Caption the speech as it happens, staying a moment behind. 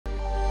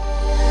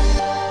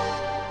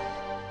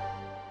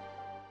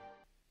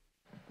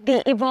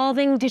The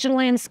evolving digital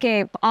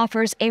landscape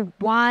offers a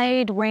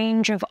wide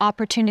range of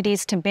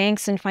opportunities to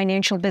banks and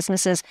financial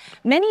businesses.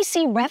 Many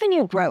see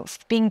revenue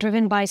growth being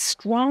driven by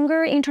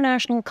stronger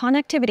international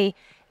connectivity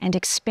and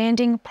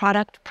expanding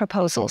product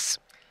proposals.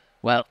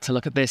 Well, to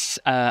look at this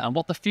and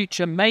what the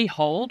future may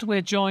hold,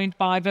 we're joined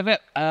by Vivek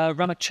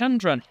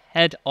Ramachandran,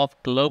 Head of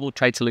Global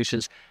Trade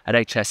Solutions at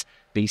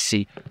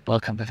HSBC.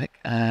 Welcome,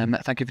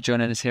 Vivek. Thank you for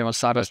joining us here on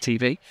Sibos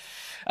TV.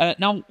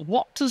 Now,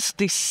 what does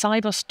the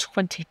Sibos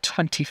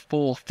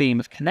 2024 theme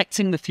of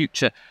connecting the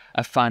future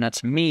of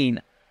finance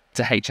mean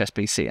to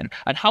HSBC?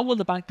 And how will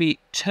the bank be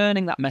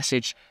turning that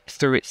message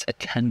through its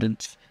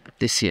attendance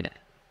this year?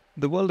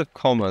 The world of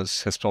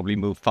commerce has probably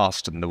moved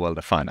faster than the world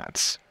of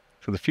finance.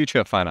 So the future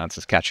of finance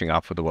is catching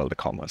up with the world of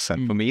commerce.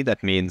 And for me,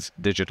 that means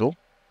digital.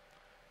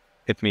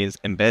 It means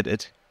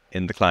embedded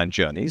in the client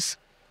journeys.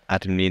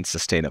 And it means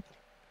sustainable.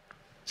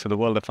 So the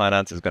world of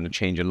finance is going to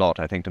change a lot.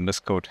 I think to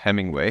misquote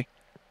Hemingway,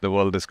 the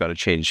world is going to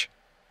change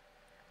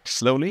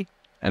slowly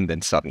and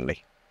then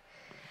suddenly.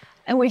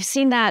 And we've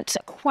seen that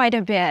quite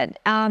a bit.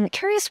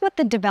 Curious what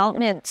the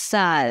developments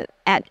at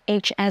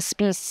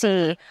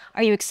HSBC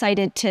are you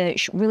excited to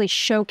really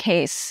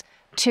showcase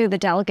to the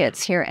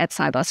delegates here at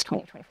Sibos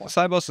 2024?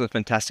 Sibos is a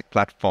fantastic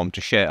platform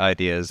to share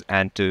ideas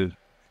and to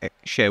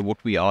share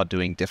what we are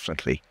doing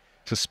differently.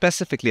 So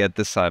specifically at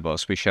this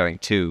Sibos, we're sharing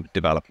two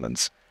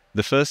developments.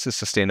 The first is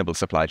sustainable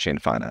supply chain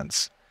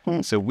finance.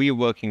 So we're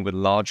working with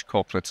large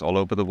corporates all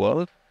over the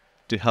world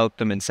to help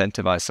them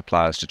incentivize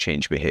suppliers to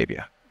change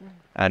behavior.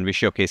 And we're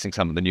showcasing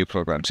some of the new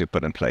programs we've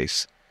put in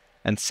place.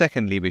 And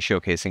secondly, we're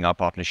showcasing our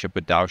partnership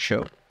with Dow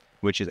Show,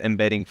 which is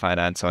embedding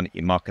finance on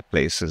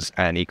marketplaces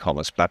and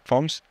e-commerce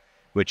platforms,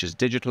 which is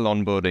digital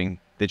onboarding,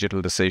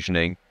 digital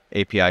decisioning,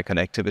 API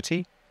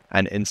connectivity,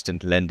 and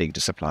instant lending to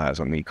suppliers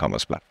on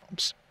e-commerce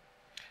platforms.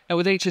 Now,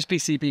 with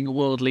HSBC being a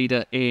world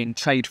leader in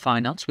trade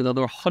finance with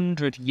over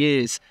 100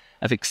 years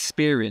of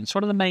experience,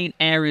 what are the main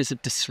areas of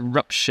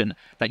disruption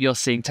that you're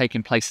seeing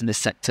taking place in this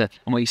sector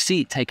and where you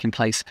see it taking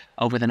place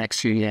over the next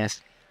few years?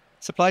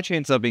 Supply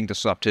chains are being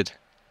disrupted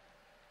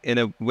in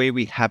a way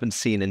we haven't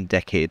seen in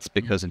decades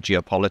because of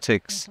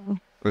geopolitics,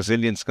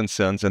 resilience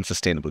concerns, and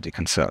sustainability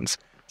concerns.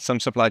 Some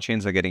supply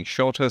chains are getting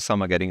shorter,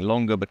 some are getting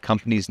longer, but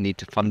companies need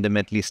to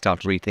fundamentally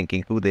start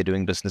rethinking who they're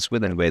doing business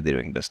with and where they're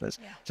doing business.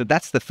 So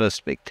that's the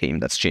first big theme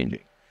that's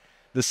changing.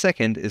 The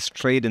second is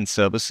trade in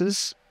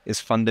services is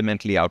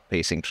fundamentally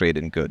outpacing trade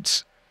in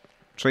goods.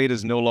 Trade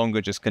is no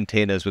longer just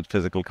containers with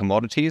physical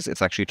commodities.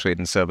 It's actually trade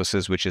in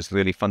services, which is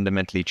really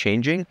fundamentally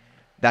changing.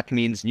 That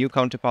means new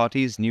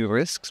counterparties, new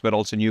risks, but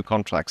also new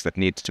contracts that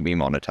need to be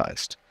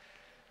monetized.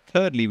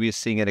 Thirdly, we're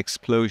seeing an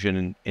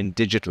explosion in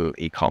digital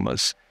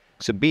e-commerce.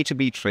 So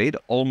B2B trade,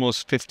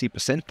 almost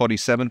 50%,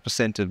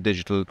 47% of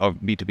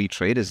B2B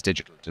trade is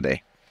digital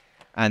today.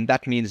 And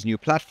that means new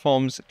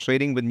platforms,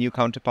 trading with new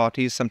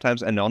counterparties,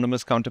 sometimes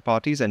anonymous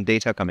counterparties, and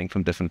data coming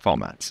from different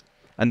formats.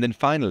 And then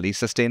finally,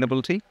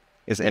 sustainability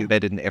is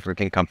embedded in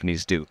everything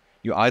companies do.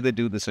 You either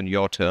do this on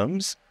your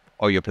terms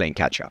or you're playing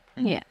catch up.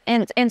 Yeah.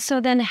 And so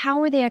then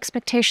how are the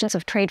expectations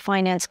of trade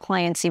finance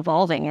clients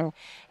evolving?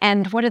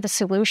 And what are the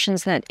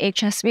solutions that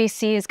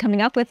HSBC is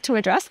coming up with to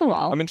address them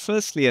all? I mean,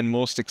 firstly and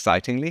most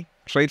excitingly,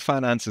 trade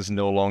finance is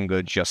no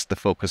longer just the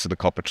focus of the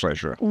corporate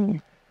treasurer.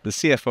 The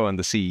CFO and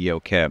the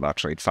CEO care about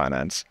trade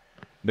finance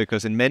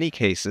because in many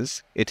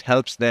cases, it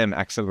helps them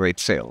accelerate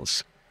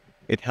sales.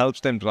 It helps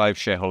them drive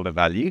shareholder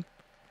value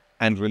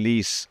and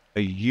release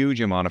a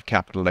huge amount of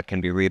capital that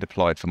can be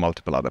redeployed for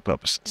multiple other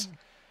purposes.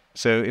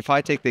 So if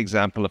I take the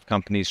example of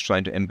companies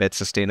trying to embed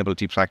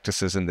sustainability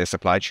practices in their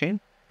supply chain,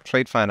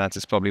 trade finance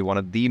is probably one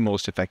of the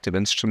most effective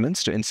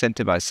instruments to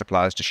incentivize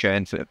suppliers to share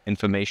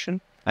information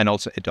and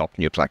also adopt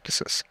new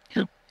practices.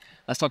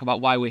 Let's talk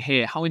about why we're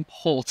here. How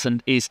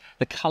important is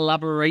the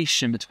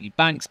collaboration between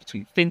banks,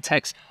 between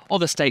fintechs,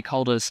 other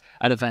stakeholders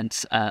at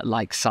events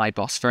like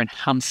Sibos for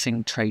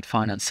enhancing trade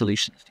finance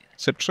solutions?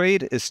 So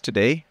trade is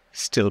today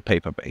still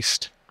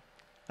paper-based.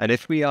 And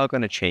if we are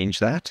going to change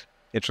that,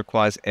 it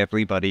requires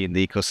everybody in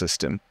the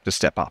ecosystem to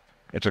step up.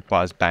 It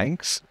requires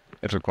banks,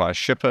 it requires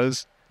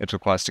shippers, it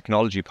requires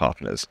technology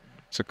partners.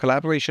 So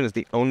collaboration is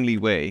the only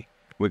way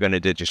we're going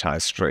to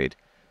digitize trade.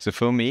 So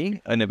for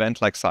me, an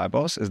event like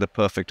Sibos is the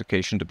perfect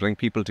occasion to bring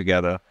people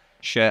together,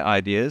 share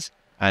ideas,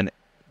 and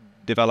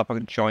develop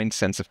a joint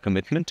sense of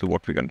commitment to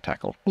what we're going to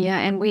tackle. Yeah,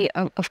 and we,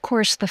 of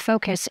course, the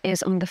focus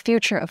is on the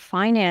future of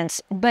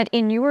finance. But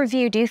in your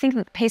view, do you think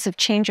that the pace of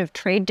change of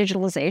trade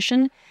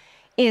digitalization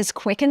is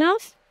quick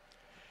enough?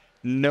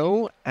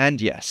 No and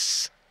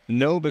yes.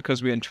 No,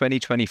 because we're in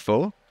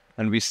 2024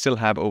 and we still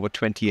have over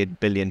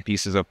 28 billion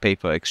pieces of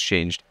paper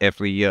exchanged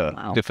every year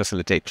to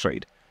facilitate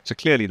trade. So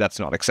clearly that's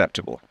not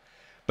acceptable.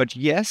 But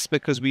yes,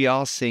 because we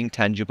are seeing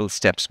tangible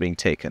steps being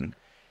taken.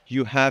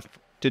 You have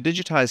to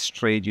digitize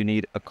trade, you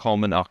need a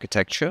common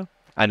architecture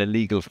and a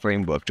legal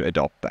framework to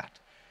adopt that.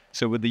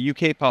 So with the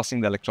UK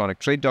passing the Electronic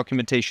Trade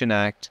Documentation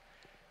Act,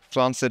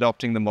 France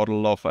adopting the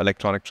model law for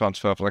electronic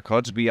transfer of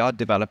records, we are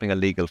developing a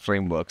legal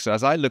framework. So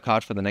as I look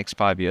out for the next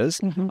 5 years,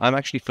 I'm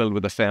actually filled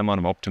with a fair amount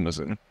of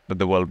optimism that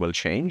the world will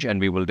change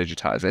and we will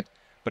digitize it.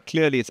 But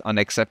clearly, it's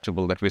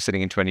unacceptable that we're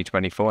sitting in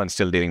 2024 and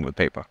still dealing with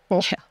paper.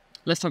 Yeah.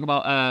 Let's talk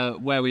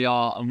about where we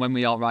are and when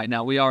we are right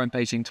now. We are in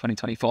Beijing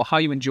 2024. How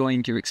are you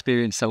enjoying your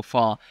experience so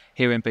far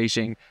here in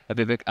Beijing,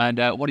 Vivek? And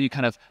what are you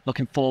kind of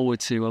looking forward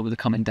to over the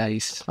coming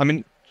days? I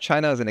mean,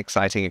 China is an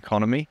exciting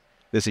economy.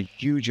 There's a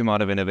huge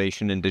amount of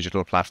innovation in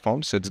digital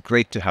platforms, so it's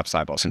great to have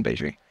Sibos in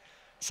Beijing.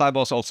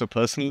 Sibos also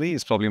personally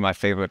is probably my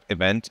favorite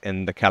event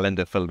in the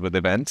calendar filled with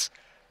events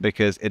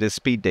because it is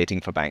speed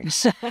dating for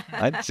banks.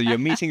 Right? So you're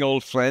meeting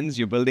old friends,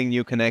 you're building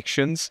new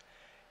connections,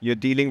 you're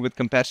dealing with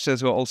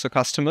competitors who are also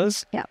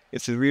customers. Yeah.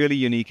 It's a really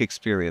unique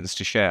experience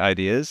to share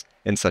ideas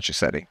in such a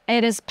setting.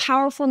 It is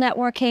powerful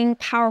networking,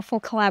 powerful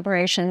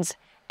collaborations.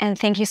 And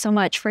thank you so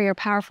much for your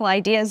powerful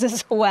ideas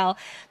as well.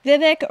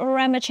 Vivek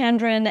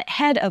Ramachandran,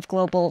 Head of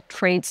Global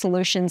Trade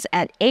Solutions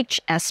at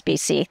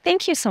HSBC.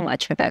 Thank you so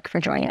much, Vivek, for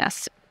joining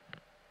us.